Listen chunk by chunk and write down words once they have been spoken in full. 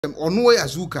ono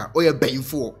Azuka or your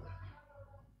bainfo.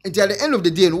 Until the end of the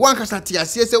day, one can start to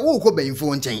say, oh, go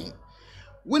bainfo and chain.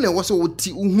 When I was so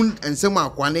Uhun and some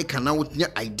Aquane can now with your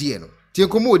idea.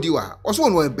 Tinkomo diwa, also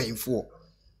one way bainfo.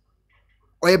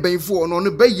 Or a bainfo on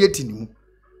the bay yet in you.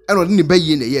 I don't need bay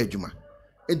in a year, Juma.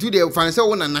 And today, find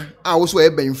someone, I was a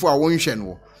bainfo, I won't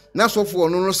channel. Now, so for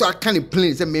no, so I can't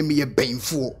play and make me a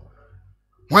bainfo.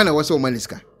 When I was so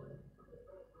maniska.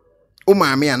 Oh,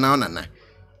 my me and now.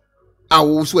 I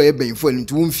also a bainful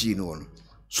into one funeral.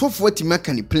 So for the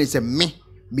mechanic place and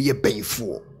me a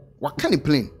bainful. What can it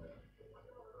plane?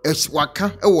 It's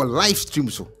waka our live stream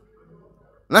so.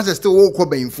 Not a still walk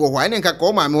bainful. Why didn't I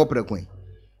call my opera queen?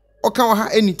 Or can I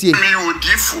have anything? Me would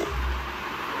differ.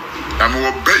 I'm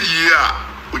obey ya.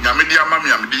 Unyamedia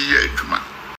mammy, I'm the year, Juma.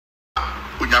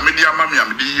 Unyamedia mammy,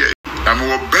 I'm the year. I'm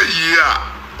obey ya.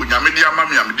 Unyamedia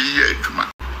mammy, I'm the year,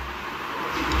 Juma.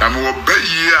 I'm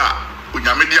obey ya.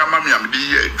 Unyamedia mami amdi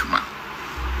ye adwuma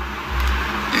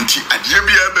nti adie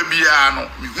bia ba bia no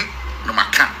mehu no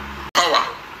maka power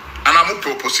ana mo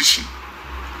proposition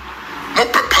mo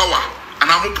pe power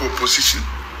ana mo proposition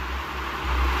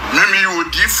memi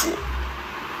odifo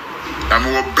am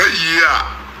wo bayi a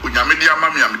unyamedia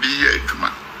mami amdi ye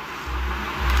adwuma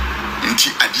nti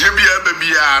adie bia ba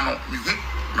bia no mehu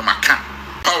no maka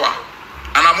power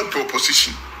ana mo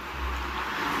proposition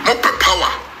mo pe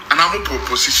power ana mo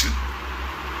proposition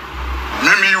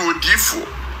Mimi odifo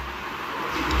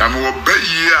am wo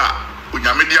bayi a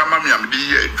unyamedia mami amdi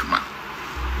ye adwuma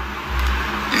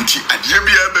nti adie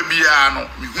bia ba bia no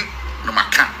mehu no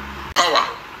maka power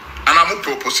ana mo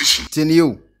proposition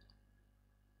tenio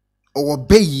o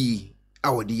bayi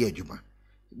a wo de ye adwuma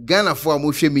Ghana fo am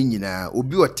hwe me nyina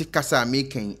obi o te kasa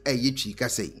mekan ayetwi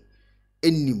kasa yi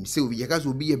ennim se obi ye kasa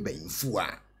obi ye banfu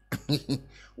a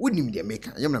wonim de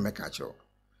meka yem na meka cho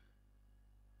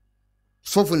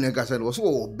Sofu nega said was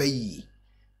all bayi.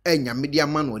 Enya media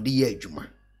man or the year juma.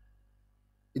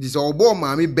 It is all born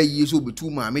mammy bayi so be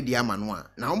two mammy dear manwa.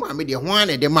 Now mammy dear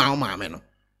one and the mamma.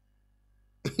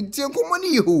 It's a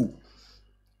common who.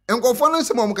 And go follow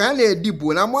some of Kanye deep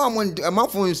when I'm on a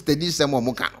mouthful steady some of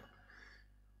Mokano.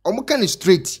 Omokan is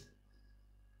straight.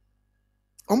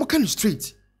 Omokan is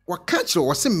straight. What catch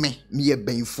was a me a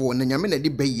bain for and Yamina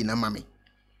de bayi na mammy.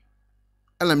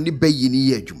 And I'm the bayi in the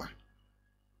year juma.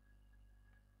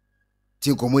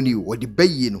 Tinkomoni or the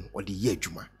bayin or the year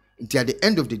juma. Until at the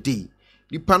end of the day,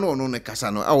 the pano no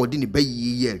casano, our dinny bay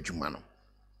year jumano.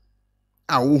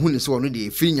 Our woman is one of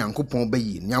the free yankupon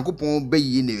bayin, yankupon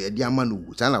bayin, the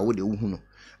diamanu, Tana would the uhuno.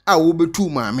 I will be two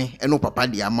mammy and no papa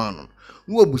the amano.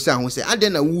 No busan will say, I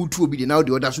then a wood to be the now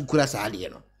the other sucuras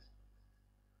alieno.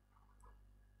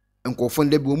 And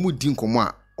confond the bomu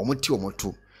dinkoma or moti or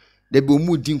moto. The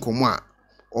bomu dinkoma.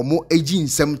 Omo aging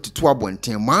some to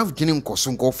 12 mav ginin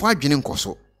koso nko fa adwene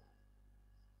koso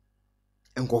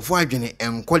nko fa adwene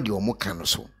enko de omo kan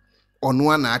so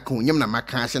ono ana aka onyam na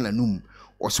maka ase na num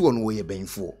oso ono wo ye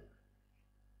banfo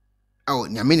awo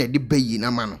nyame na de bayi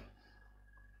na ma no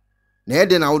na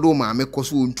yede na wodo ma me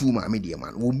koso ontu ma me de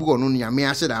ma no wo bu ono nyame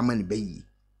ase da ma ne bayi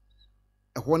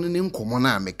ehwo ne nkomo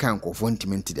na me kan kofo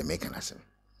ntimenti de me kan ase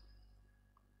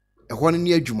ehwo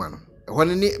ne adwuma no ehwo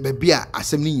ne babi a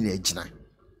asem ni nyina agina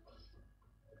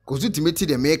Cause ultimately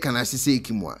the American as say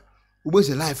Kimwa, who was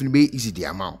a life in be easy the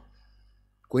amount.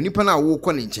 When you pan a walk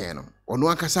on in channel, or no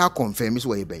one can say confirm is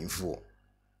what you're paying for.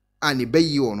 And the bay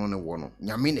you on a one,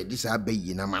 Yamina this are bay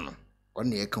in a manner,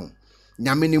 on the account.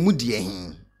 Yamina moody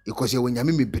him, because you when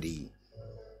Yamimi pay.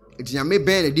 It's Yame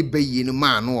bear a deep bay in a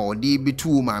man or de be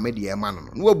two my media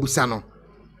man, no busano.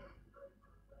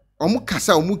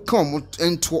 Omukasa omukom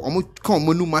ento omukom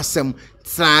monu masem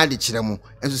tsa de kiremo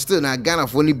and still na Ghana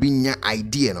for ni binya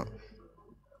idea no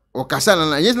okasa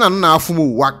na yes na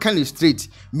afumu waka straight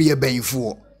me e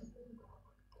banfo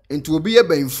ento obi e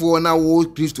banfo na wo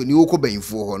Kristo ni wo ko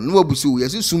banfo ho no abusu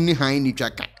yes sum ni han ni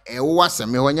twaka e wo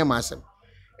asem e ho nya masem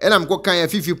e na mko kan ya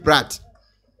fifi prat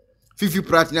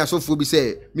na asofo bi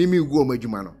say mimi gu o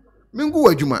madwuma no mengu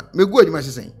adwuma megu adwuma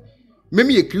sesen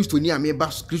memi e Kristo ni ame ba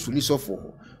Kristo ni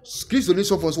sofo Kristo ni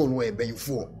sofo so no e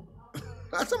banfo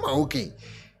that's my okay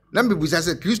na me busa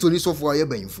say Kristo ni sofo ye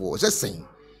banfo sesen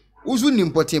uzu ni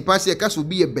important pass e kaso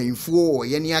bi ye banfo o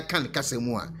ye ni aka ne kasa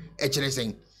mu a e kire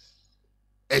sen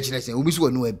obi so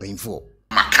no e banfo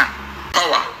maka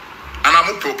power ana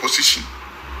mo proposition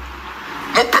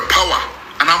mo pe power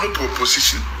ana mo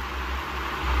proposition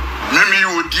memi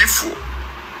odifo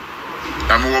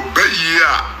am wo bayi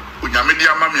a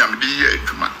unyamedia mami amdi ye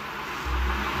adwuma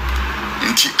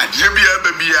nti adie bia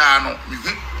ba bia no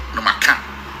mehu no maka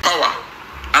power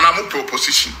ana mo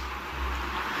proposition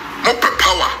mo pe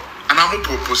power ana mo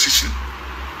proposition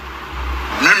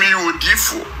memi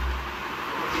odifo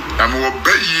na me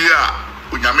oba yi a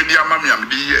onyame di ama me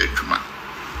amde yi adwuma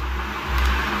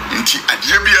nti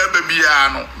ade bia ba bia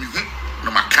no mehu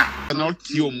no maka na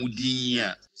oti omudin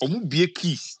a omubie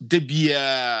keys de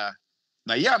bia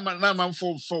na ya na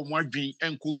manfo fo mo adwen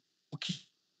enko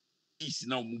keys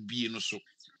na omubie no so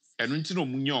eno nti na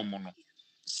omunye omo no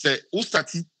se o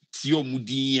start ti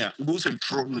omudin a wo se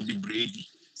tro no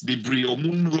bebre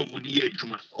omunro omudi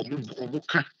adwuma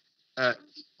omuka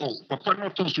papa no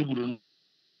to so buru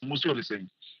mo so le sen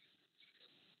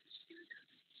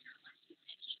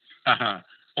aha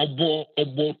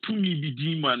obo tumi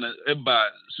bidi man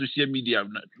eba social media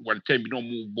one time no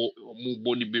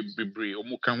mo ni bebre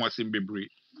omuka ho asem bebre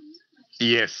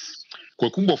yes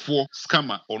kwakumbofo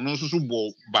scammer ono so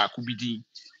bo ba ku bidi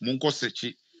mo nko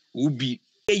sechi ubi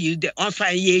you the on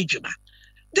fire adwuma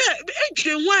the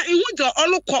adwuma ihu the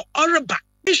olukọ oreba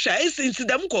isha since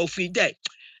them call free day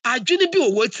adwene bi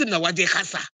o wotim na wade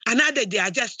kasa another they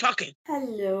are just talking.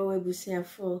 Hello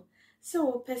ebusiafo.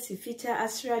 So pesifita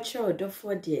asracha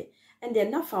odofo de and they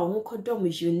na fa ho kodom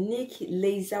unique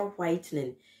laser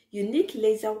whitening. Unique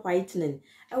laser whitening.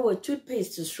 Our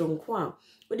toothpaste stronko a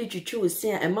wodi twitwi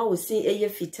osin a ema osin eye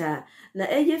fita na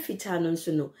eye fita no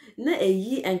nso no na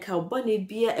eyi enka bone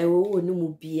bia ewo no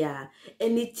mu bia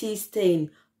any tea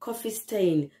stain, coffee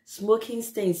stain, smoking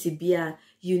stain sibia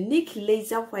unique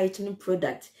laser whitening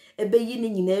product ebe yi ni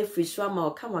nyina free so ama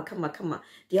o kama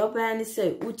de oba ni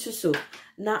say utu so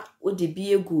na odi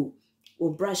bi egu o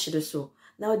brush do so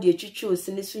na odi etwitwi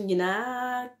osin so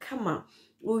nyina kama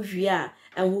o hwia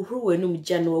enhohoro wanum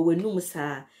gya no wanum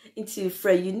saa into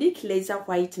for unique laser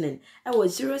whitening I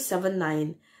was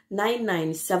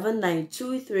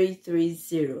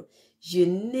 07999792330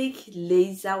 unique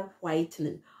laser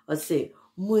whitening or say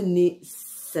muni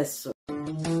seso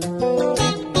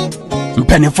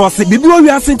Penifose bibi o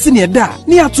wiase ntine da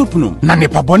ni atopno na ne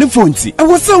pabone fonti e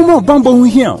wo se wo bambo hu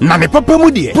hia na ne papa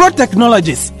mu de Pro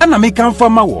Technologies ana me kan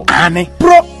fama wo ane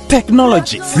Pro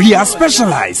Technologies. We are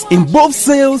specialized in both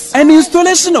sales and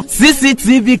installation of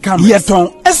CCTV cameras.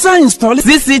 Yeton esa install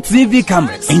CCTV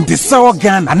cameras in the Sour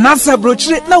Ghana and NASA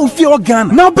brochure now fear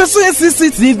Ghana. Now pursue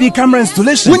CCTV camera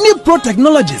installation. We need Pro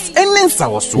Technologies and then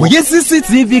Sawaso. We get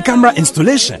CCTV camera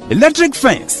installation, electric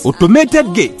fence,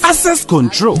 automated gate, access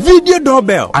control, video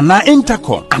doorbell, and our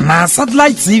intercom, and our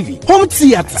satellite TV, home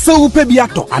theater, so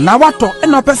upebiato, and our water,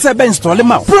 and our PCB install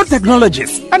them out. Pro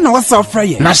Technologies and our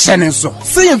software. Na shenenso.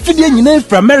 Say fidie nyina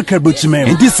from America brochime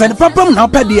enti send papam na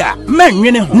opedia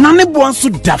manwene ho na ne bo anso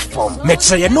da form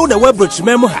meche ye no the web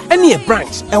brochime mu ha ene e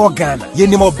branch e wo Ghana ye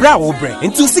ni mo bra wo bre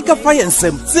enti sika fire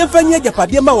nsem se fanya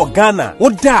japade ma wo Ghana wo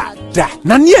da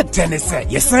na ne tenese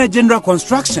ye say general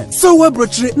construction so web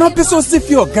brochire na peso si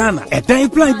fi o Ghana e dan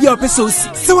plan bi o peso si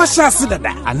se wa sha se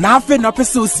dada ana afi na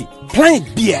peso si plan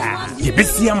bia ye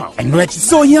besia ma eno echi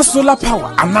so ye solar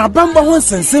power ana bamba ho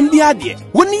nsensem bi ade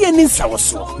woni ye ni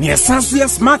nsawoso ne sanso ye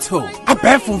smart home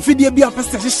abefo fidie bi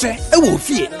apese hye e wo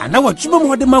fie ana watwuma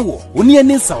mo de ma wo woni ye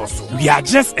ni nsawoso we are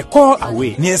just a call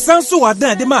away ne sanso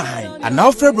wadan de ma han ana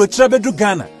ofre brochire bedu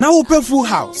Ghana na wo pe full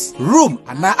house room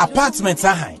ana apartment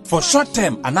ahan for short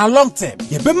term ana long term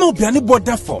ye be ma obiane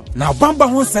border form na bamba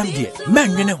ho nsem de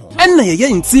manwene ho enna ye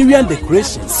interior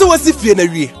decoration so wasi fie na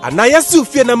wie ana ye su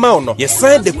fie na ma no ye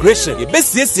sign decoration ye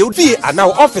besiesie odi ana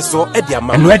office o e de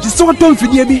ama no edi so ton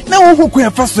fidie bi na wo hokun e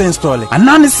fa so install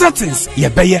ana ne settings ye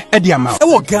beye e de ama e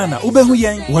wo Ghana wo behu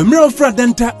yen wo mre ofra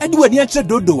denta e de wani a che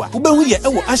dodowa wo behu ye e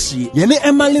wo ahie ye ne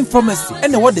Emerlin Pharmacy e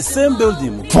na wo the same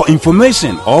building. For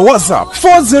information or WhatsApp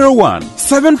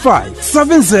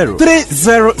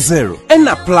 401-7570-300 and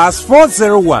a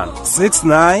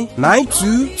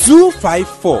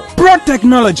 +401-6992-254. Pro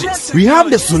Technologies. We have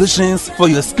the solutions for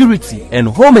your security and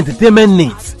home entertainment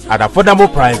needs at affordable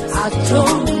prices.